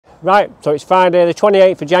Right, so it's Friday the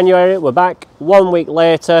 28th of January, we're back 1 week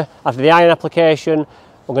later after the iron application.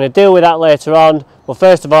 We're going to deal with that later on, but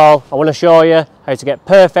first of all I want to show you how to get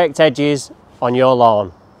perfect edges on your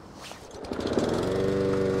lawn.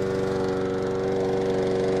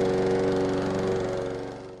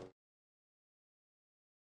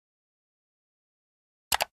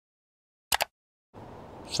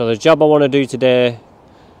 So the job I want to do today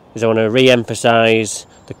is I want to re-emphasise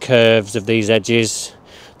the curves of these edges.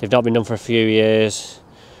 They've not been done for a few years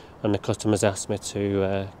and the customers asked me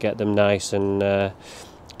to get them nice and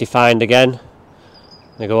defined again.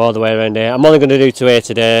 They go all the way around here. I'm only going to do 2 here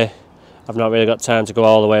today. I've not really got time to go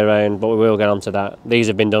all the way around, but we will get onto that. These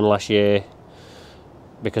have been done last year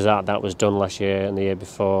because that was done last year and the year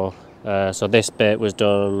before. So this bit was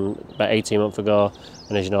done about 18 months ago,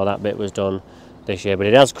 and as you know that bit was done this year, but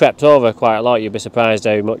it has crept over quite a lot. You'll be surprised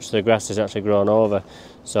how much the grass has actually grown over.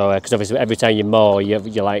 So because obviously every time you mow, you're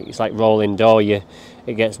like, it's like rolling dough.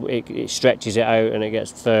 It stretches it out and it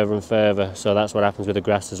gets further and further. So that's what happens with the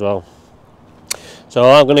grass as well. So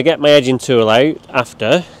I'm going to get my edging tool out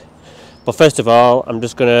after, but first of all I'm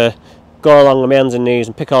just going to go along with my hands and knees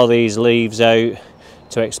and pick all these leaves out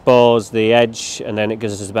to expose the edge, and then it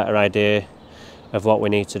gives us a better idea of what we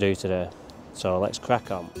need to do today. So let's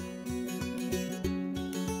crack on.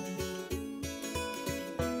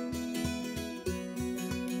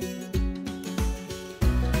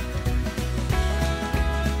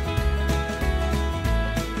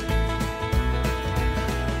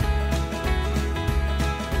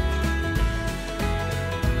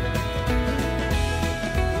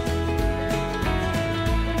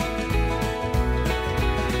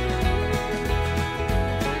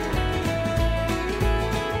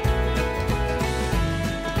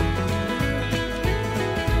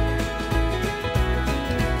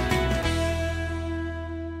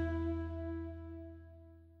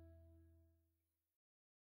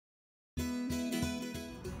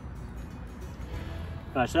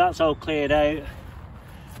 Right, so that's all cleared out.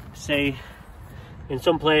 See, in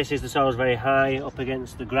some places the soil's very high up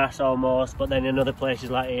against the grass almost, but then in other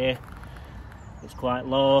places like here it's quite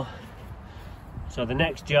low. So the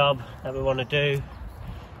next job that we want to do,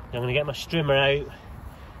 I'm going to get my strimmer out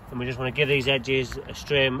and we just want to give these edges a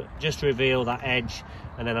trim just to reveal that edge,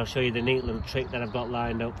 and then I'll show you the neat little trick that I've got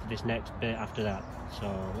lined up for this next bit after that.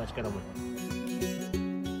 So let's get on with it.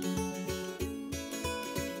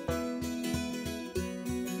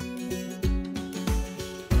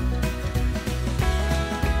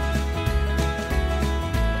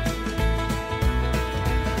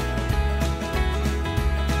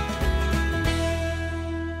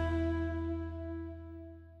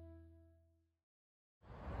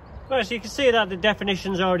 Well, so you can see that the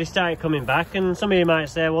definition's already started coming back, and some of you might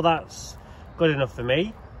say, well, that's good enough for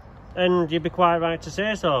me, and you'd be quite right to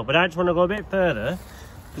say so, but I just want to go a bit further,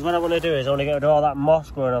 because what I want to do is I want to get rid of all that moss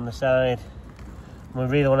growing on the side, and we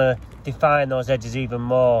really want to define those edges even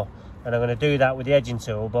more, and I'm going to do that with the edging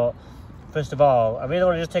tool. But first of all, I really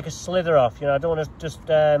want to just take a slither off. You know, I don't want to just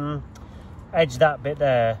edge that bit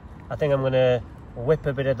there. I think I'm going to whip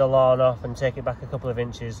a bit of the lawn off and take it back a couple of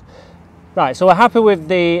inches. Right, so we're happy with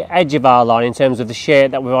the edge of our lawn in terms of the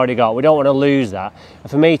shape that we've already got. We don't want to lose that. And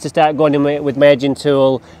for me to start going in with my edging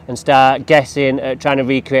tool and start guessing at trying to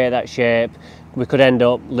recreate that shape, we could end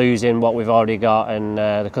up losing what we've already got, and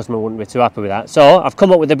the customer wouldn't be too happy with that. So I've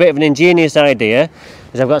come up with a bit of an ingenious idea,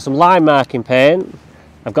 is I've got some line marking paint,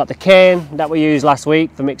 I've got the cane that we used last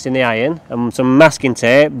week for mixing the iron, and some masking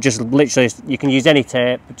tape. Just literally, you can use any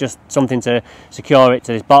tape, just something to secure it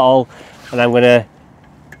to this bottle, and I'm going to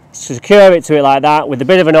secure it to it like that with a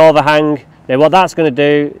bit of an overhang. Now what that's going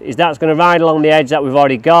to do is that's going to ride along the edge that we've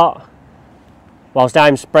already got whilst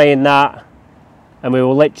I'm spraying that, and we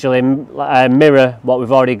will literally mirror what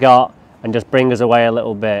we've already got and just bring us away a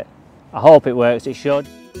little bit. I hope it works, it should.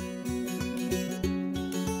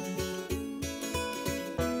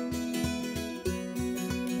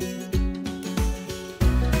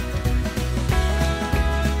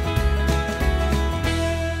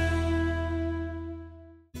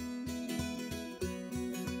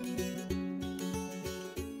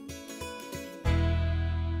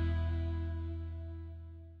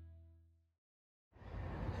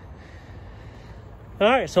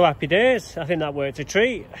 Alright, so happy days. I think that worked a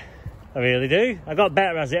treat. I really do. I got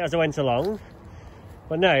better as I went along.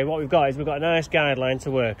 But now what we've got is we've got a nice guideline to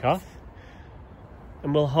work off.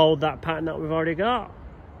 And we'll hold that pattern that we've already got.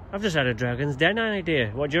 I've just had a Dragon's Den idea.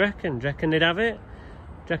 What do you reckon? Do you reckon they'd have it? Do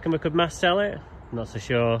you reckon we could mass sell it? I'm not so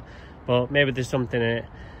sure. But maybe there's something in it.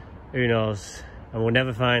 Who knows? And we'll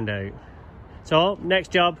never find out. So, next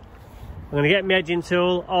job. I'm going to get my edging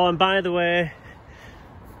tool. Oh, and by the way,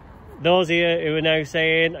 those here who are now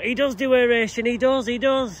saying, he does do aeration, he does.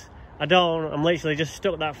 I don't, I'm literally just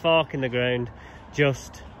stuck that fork in the ground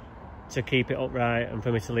just to keep it upright and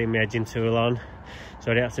for me to leave my edging tool on.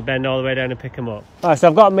 So I don't have to bend all the way down and pick them up. Alright, so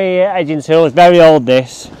I've got my edging tool, it's very old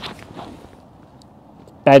this.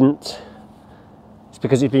 It's bent. It's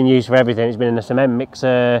because it's been used for everything. It's been in a cement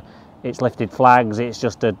mixer, it's lifted flags, it's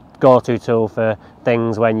just a go-to tool for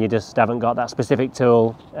things when you just haven't got that specific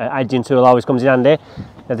tool. Edging tool always comes in handy.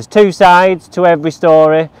 Now there's two sides to every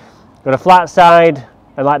story. Got a flat side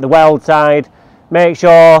and like the weld side. Make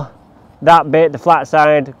sure that bit, the flat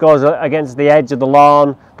side, goes against the edge of the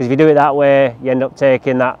lawn, because if you do it that way you end up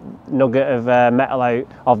taking that nugget of metal out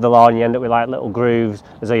of the lawn. You end up with like little grooves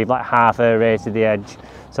as though you've like half aerated the edge.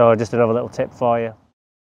 So just another little tip for you.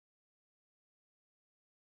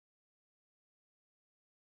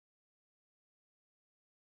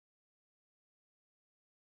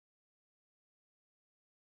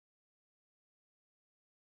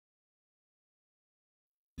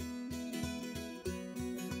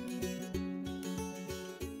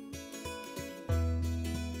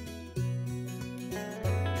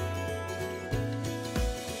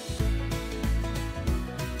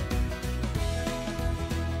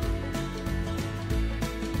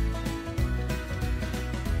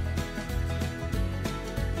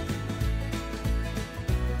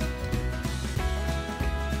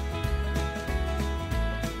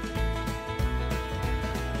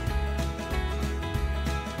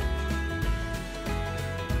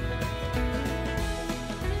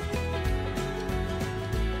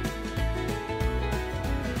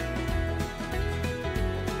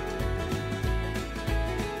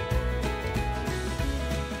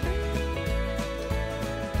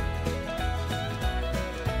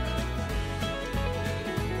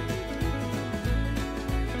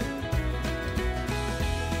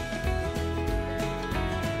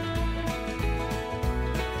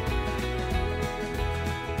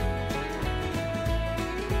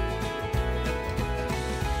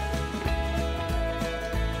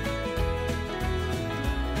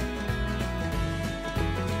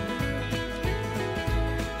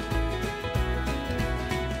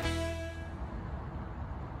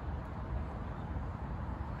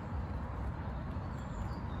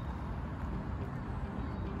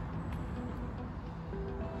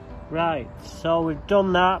 Right, so we've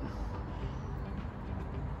done that.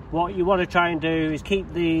 What you want to try and do is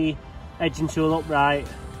keep the edging tool upright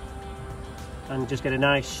and just get a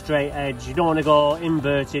nice straight edge. You don't want to go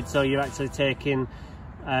inverted, so you're actually taking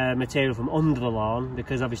material from under the lawn,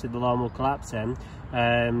 because obviously the lawn will collapse then.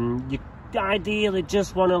 You ideally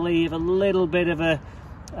just want to leave a little bit of a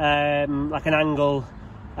like an angle,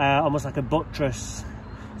 almost like a buttress,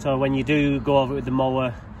 so when you do go over it with the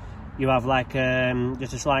mower you have like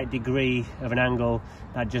just a slight degree of an angle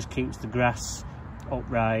that just keeps the grass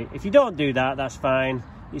upright. If you don't do that, that's fine.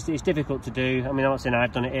 It's difficult to do. I mean, I'm not saying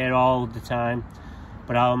I've done it here all the time,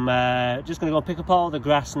 but I'm just going to go pick up all the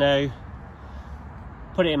grass now,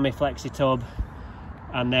 put it in my flexi tub,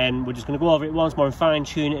 and then we're just going to go over it once more and fine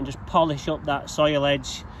tune it and just polish up that soil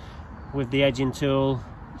edge with the edging tool.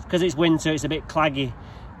 Because it's winter, it's a bit claggy,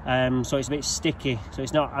 so it's a bit sticky, so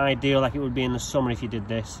it's not ideal like it would be in the summer if you did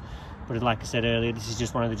this. But like I said earlier, this is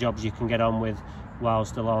just one of the jobs you can get on with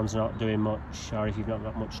whilst the lawn's not doing much, or if you've not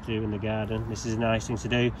got much to do in the garden. This is a nice thing to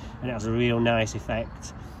do, and it has a real nice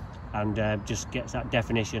effect, and just gets that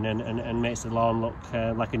definition and makes the lawn look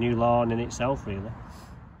like a new lawn in itself, really.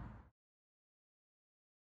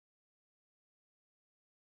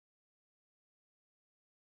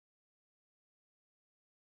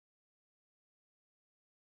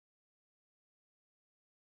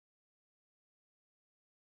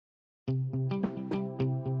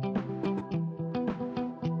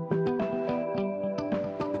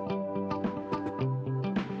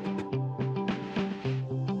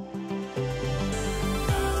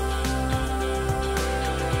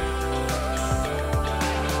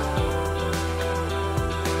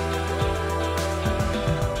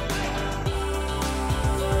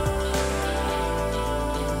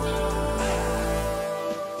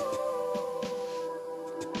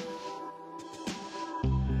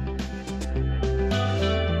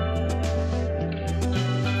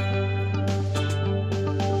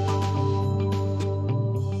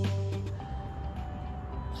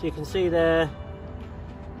 So you can see there,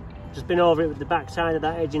 just been over it with the back side of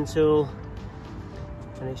that edging tool,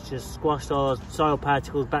 and it's just squashed all those soil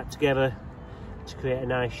particles back together to create a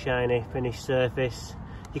nice shiny finished surface.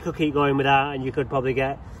 You could keep going with that, and you could probably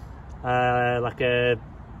get like a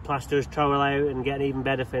plasterer's trowel out and get an even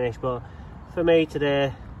better finish, but for me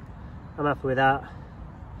today I'm happy with that.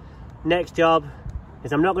 Next job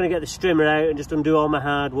is I'm not going to get the strimmer out and just undo all my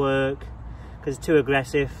hard work because it's too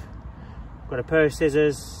aggressive. I've got a pair of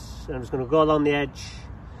scissors and I'm just going to go along the edge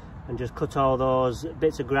and just cut all those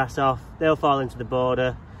bits of grass off. They'll fall into the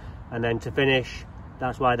border, and then to finish,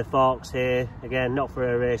 that's why the fork's here. Again, not for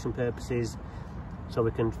aeration purposes, so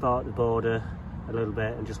we can fork the border a little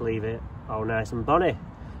bit and just leave it all nice and bonny.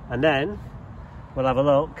 And then we'll have a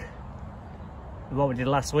look at what we did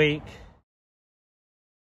last week.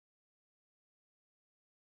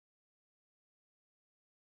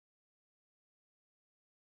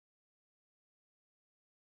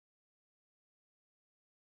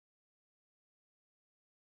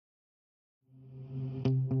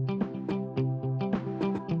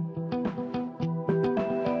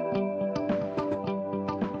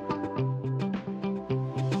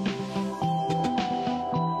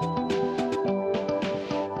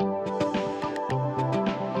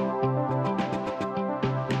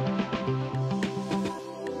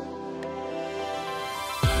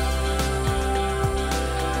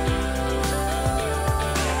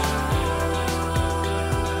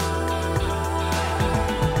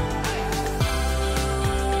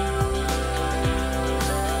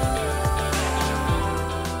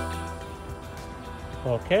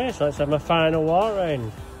 Okay, so let's have my final walk round.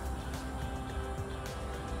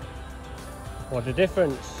 What a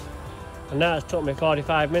difference. And that has took me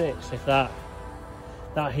 45 minutes. If that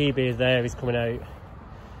Hibbert there is coming out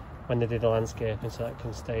when they did the landscaping, so that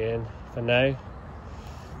can stay in for now.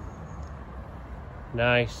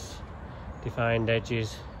 Nice defined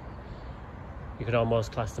edges. You could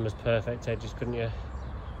almost class them as perfect edges, couldn't you?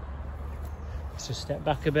 Let's just step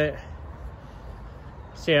back a bit,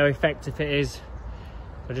 see how effective it is.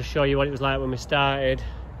 I'll just show you what it was like when we started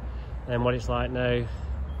and then what it's like now.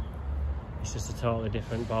 It's just a totally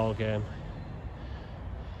different ball game.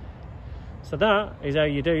 So that is how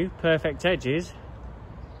you do perfect edges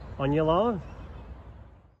on your lawn.